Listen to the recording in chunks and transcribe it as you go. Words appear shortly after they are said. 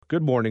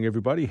Good morning,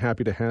 everybody.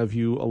 Happy to have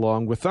you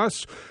along with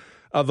us.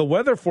 The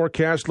weather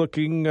forecast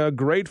looking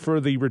great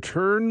for the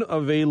return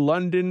of a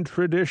London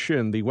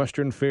tradition. The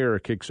Western Fair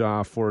kicks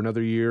off for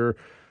another year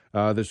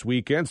this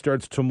weekend,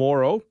 starts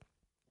tomorrow,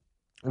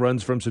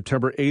 runs from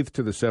September 8th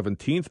to the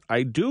 17th.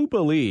 I do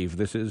believe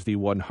this is the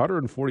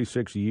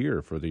 146th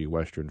year for the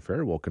Western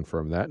Fair. We'll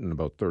confirm that in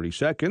about 30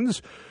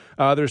 seconds.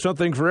 There's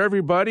something for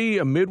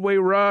everybody, midway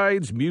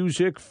rides,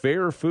 music,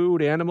 fair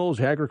food,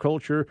 animals,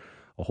 agriculture,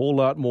 a whole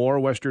lot more.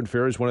 Western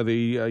Fair is one of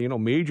the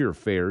major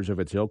fairs of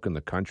its ilk in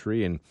the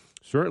country, and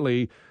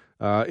certainly,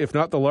 if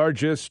not the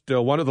largest,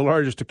 one of the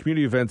largest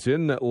community events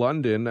in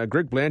London.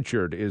 Greg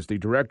Blanchard is the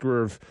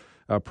director of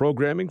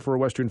programming for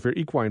Western Fair,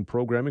 Equine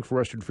Programming for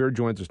Western Fair,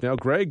 joins us now.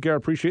 Greg,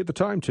 appreciate the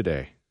time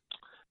today.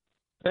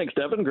 Thanks,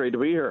 Devin. Great to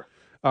be here.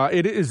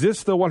 Is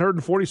this the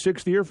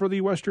 146th year for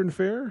the Western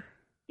Fair?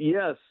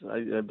 Yes,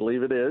 I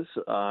believe it is.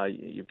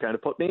 You've kind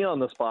of put me on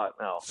the spot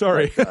now.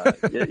 Sorry. But,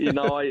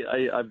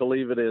 I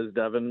believe it is,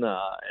 Devin.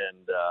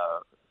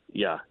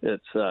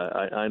 It's.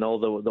 I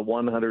know the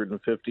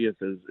 150th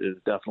is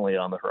definitely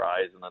on the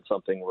horizon. That's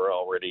something we're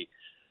already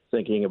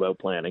thinking about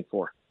planning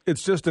for.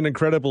 It's just an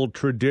incredible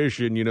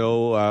tradition,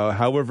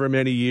 however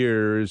many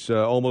years,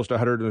 almost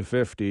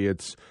 150.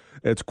 It's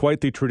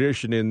quite the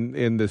tradition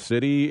in the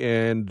city,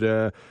 and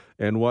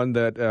one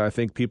that I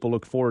think people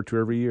look forward to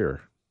every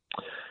year.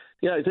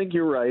 Yeah, I think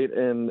you're right,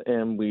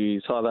 and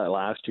we saw that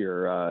last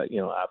year.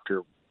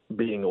 After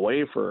being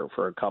away for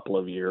a couple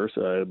of years,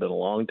 it had been a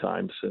long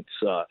time since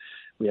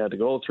we had to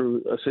go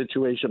through a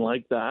situation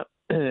like that,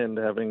 and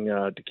having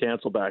to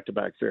cancel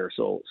back-to-back fairs.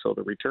 So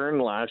the return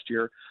last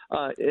year,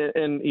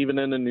 and even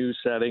in a new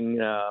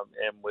setting,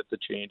 and with the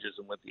changes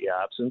and with the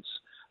absence,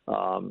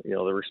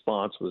 the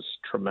response was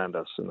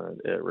tremendous, and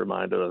it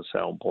reminded us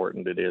how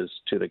important it is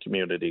to the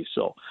community.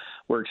 So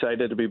we're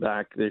excited to be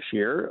back this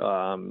year,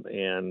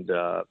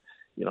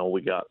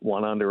 we got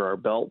one under our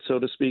belt, so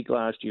to speak,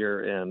 last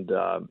year, and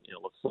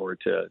look forward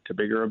to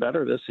bigger and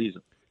better this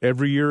season.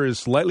 Every year is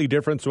slightly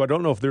different, so I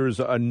don't know if there's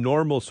a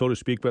normal, so to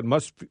speak, but it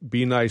must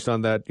be nice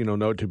on that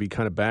note to be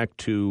kind of back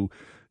to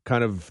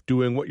kind of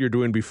doing what you're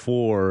doing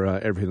before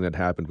everything that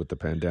happened with the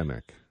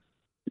pandemic.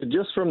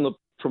 Just from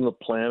the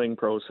planning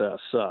process,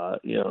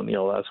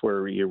 that's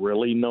where you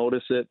really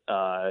notice it.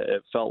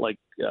 It felt like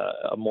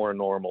a more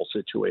normal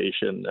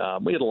situation.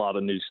 We had a lot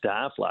of new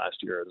staff last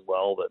year as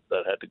well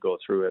that had to go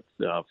through it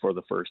for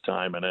the first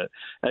time. And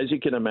as you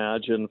can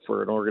imagine,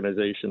 for an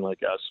organization like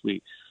us,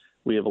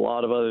 we have a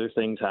lot of other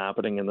things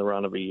happening in the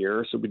run of a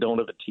year, so we don't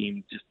have a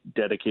team just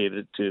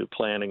dedicated to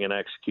planning and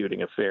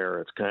executing a fair.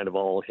 It's kind of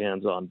all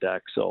hands on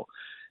deck. So,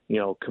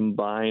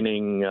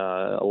 combining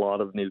a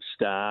lot of new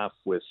staff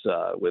with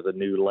a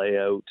new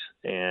layout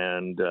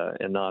and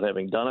not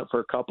having done it for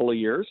a couple of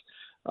years,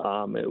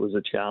 it was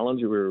a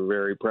challenge. We were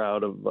very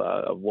proud of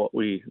what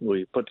we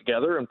put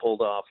together and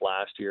pulled off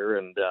last year,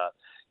 and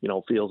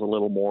feels a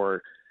little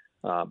more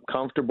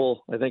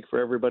comfortable, I think, for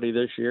everybody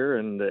this year,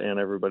 and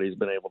everybody's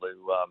been able to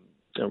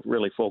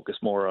really focus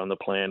more on the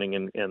planning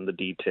and the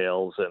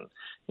details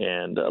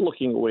and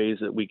looking at ways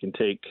that we can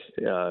take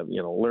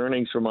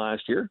learnings from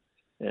last year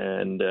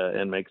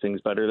and make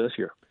things better this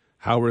year.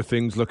 How are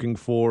things looking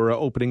for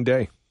opening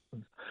day?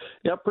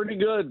 Yeah, pretty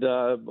good.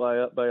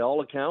 By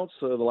all accounts,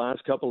 the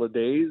last couple of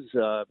days,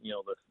 the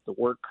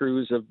work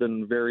crews have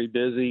been very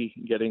busy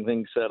getting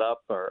things set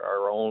up.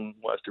 Our own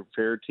Western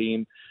Fair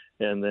team,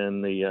 and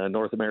then the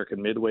North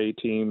American Midway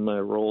team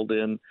rolled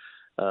in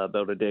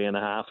about a day and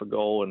a half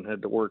ago and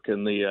had to work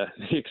in the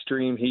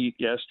extreme heat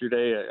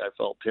yesterday. I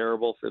felt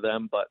terrible for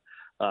them, but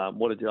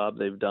what a job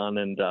they've done.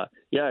 And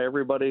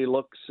everybody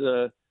looks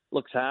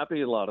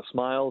happy. A lot of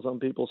smiles on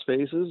people's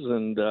faces,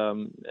 and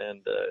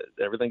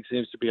everything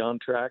seems to be on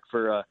track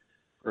for a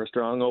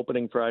strong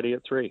opening Friday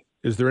at 3.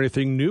 Is there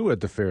anything new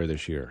at the fair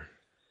this year?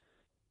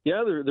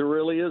 Yeah, there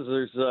really is.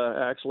 There's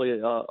actually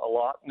a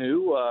lot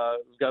new.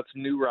 We've got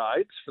some new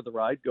rides for the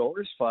ride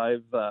goers,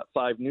 five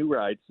new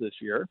rides this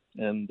year,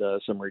 and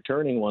some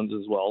returning ones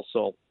as well.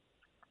 So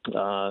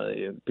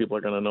people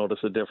are going to notice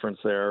a difference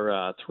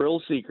there.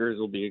 Thrill seekers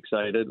will be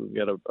excited. We've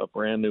got a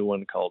brand new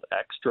one called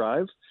X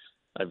Drive.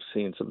 I've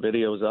seen some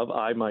videos of.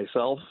 I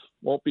myself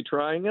won't be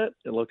trying it.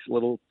 It looks a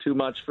little too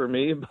much for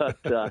me, but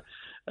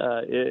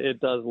it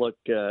does look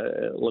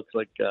looks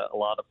like a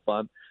lot of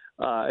fun.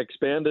 A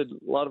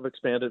lot of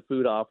expanded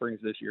food offerings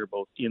this year,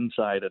 both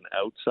inside and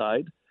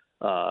outside,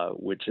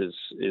 which is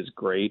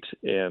great,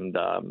 and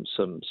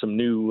some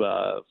new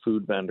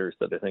food vendors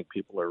that I think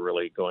people are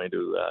really going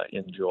to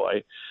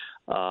enjoy.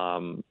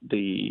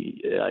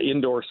 The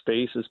indoor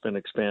space has been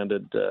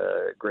expanded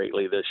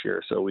greatly this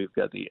year, so we've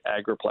got the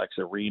Agriplex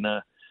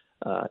Arena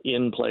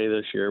in play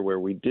this year, where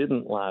we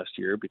didn't last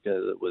year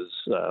because it was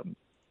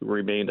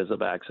remained as a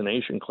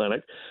vaccination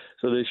clinic.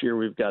 So this year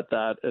we've got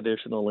that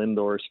additional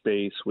indoor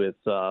space with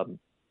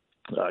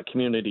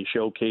community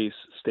showcase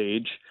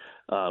stage.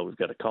 We've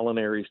got a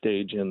culinary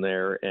stage in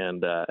there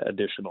and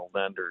additional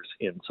vendors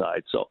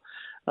inside. So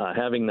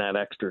having that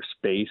extra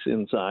space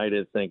inside,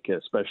 I think,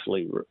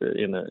 especially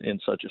in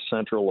such a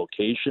central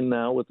location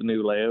now with the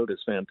new layout,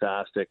 is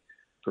fantastic.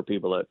 for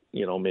people that,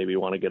 maybe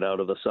want to get out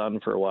of the sun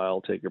for a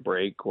while, take a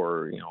break,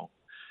 or,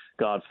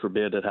 God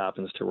forbid it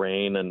happens to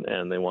rain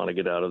and they want to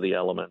get out of the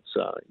elements.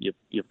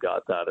 You've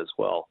got that as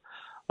well.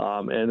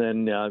 And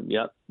then,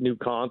 new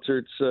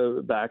concerts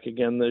back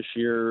again this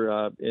year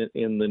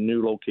in the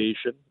new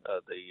location,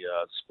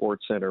 the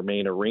Sports Center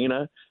main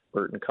arena.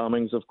 Burton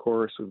Cummings, of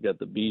course. We've got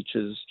the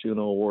Beaches,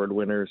 Juno Award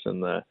winners,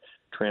 and the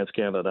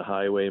Trans-Canada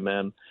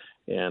Highwaymen,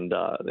 and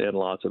they had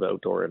lots of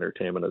outdoor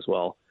entertainment as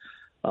well.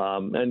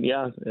 And then,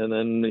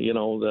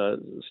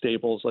 the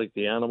staples like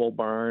the Animal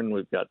Barn.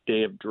 We've got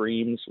Day of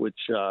Dreams, which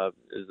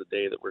is a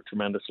day that we're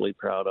tremendously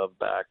proud of,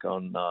 back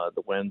on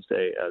the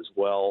Wednesday as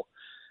well.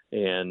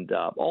 And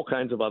all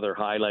kinds of other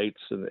highlights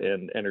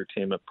and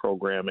entertainment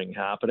programming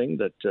happening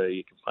that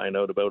you can find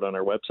out about on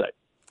our website.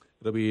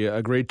 It'll be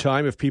a great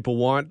time. If people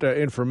want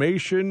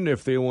information,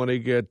 if they want to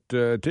get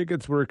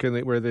tickets, where can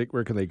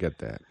they get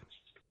that?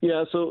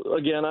 Yeah, so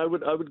again, I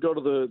would go to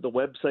the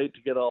website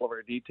to get all of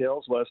our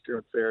details,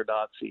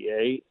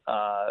 westernfair.ca.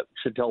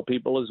 Should tell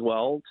people as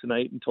well,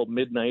 tonight until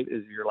midnight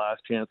is your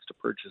last chance to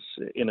purchase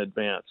in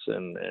advance,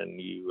 and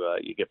you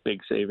get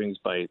big savings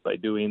by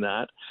doing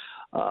that.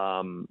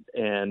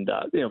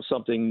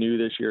 Something new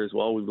this year as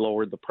well, we've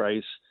lowered the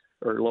price,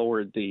 or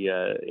lowered the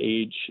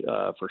age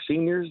for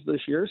seniors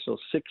this year. So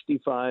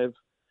 65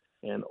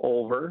 and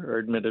over are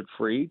admitted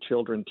free.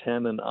 Children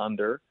 10 and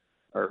under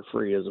are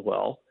free as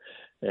well.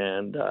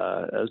 And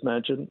as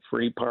mentioned,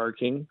 free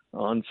parking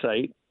on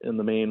site in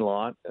the main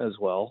lot as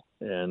well.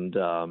 And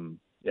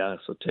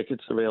so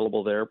tickets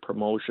available there,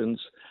 promotions.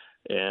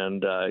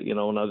 And,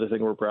 another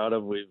thing we're proud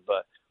of, we've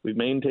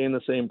maintained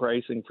the same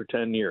pricing for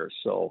 10 years.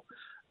 So,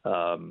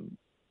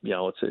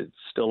 it's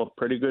still a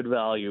pretty good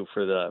value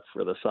for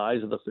the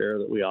size of the fair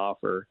that we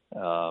offer.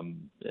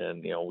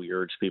 We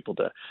urge people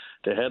to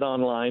head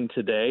online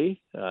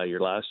today, your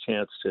last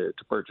chance to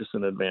purchase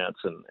in advance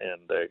and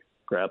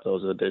grab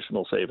those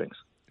additional savings.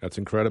 That's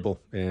incredible,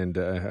 and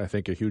I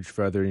think a huge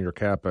feather in your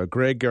cap.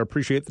 Greg, I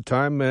appreciate the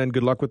time, and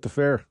good luck with the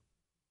fair.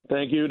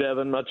 Thank you,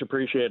 Devin. Much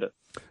appreciated.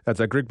 That's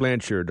Greg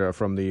Blanchard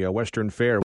from the Western Fair.